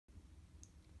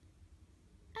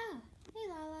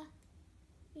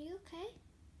Are you okay?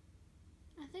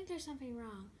 I think there's something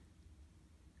wrong.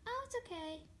 Oh, it's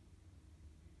okay.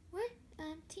 What?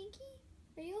 Tinky?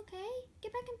 Are you okay?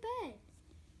 Get back in bed.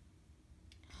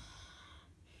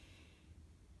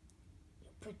 You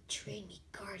betrayed me,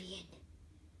 Guardian.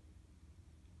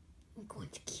 I'm going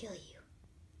to kill you.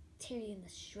 Tear you in the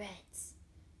shreds.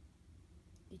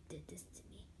 You did this to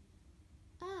me.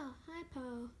 Oh, hi,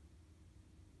 Po.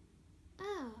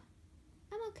 Oh,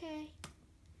 I'm okay.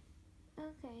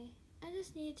 Okay, I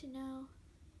just need to know.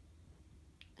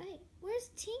 Hey, where's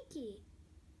Tinky?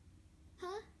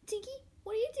 Huh? Tinky?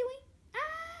 What are you doing?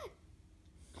 Ah!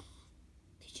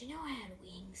 Did you know I had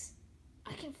wings?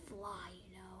 I can fly,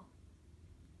 you know.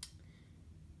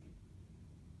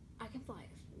 I can fly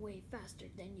way faster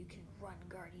than you can run,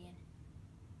 Guardian.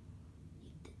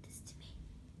 You did this to me.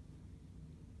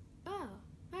 Oh,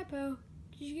 hi, Po.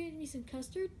 Could you get me some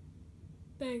custard?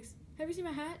 Thanks. Have you seen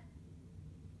my hat?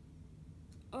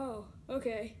 Oh,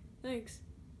 okay. Thanks.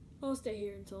 I'll stay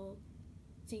here until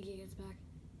Tinky gets back.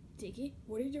 Tinky,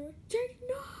 what are you doing? Tinky,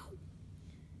 no!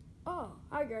 Oh,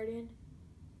 hi, Guardian.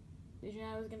 Did you know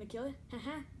I was gonna kill you?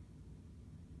 Haha.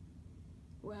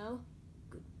 Well,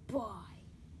 goodbye.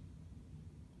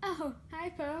 Oh, hi,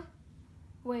 Po.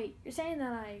 Wait, you're saying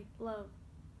that I love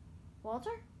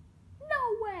Walter?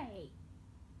 No way!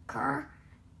 Car?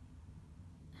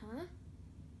 Huh?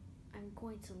 I'm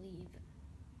going to leave.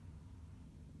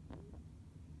 I'm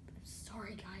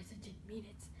sorry, guys. I didn't mean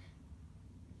it.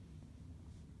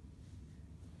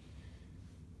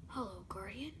 Hello,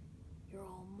 Guardian. You're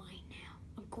all mine now.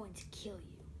 I'm going to kill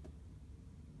you.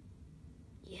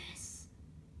 Yes.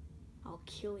 I'll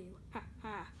kill you. Ha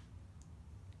ha.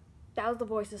 That was the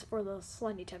voices for the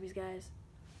Slendytubbies, guys.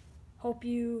 Hope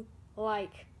you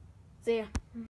like. See ya.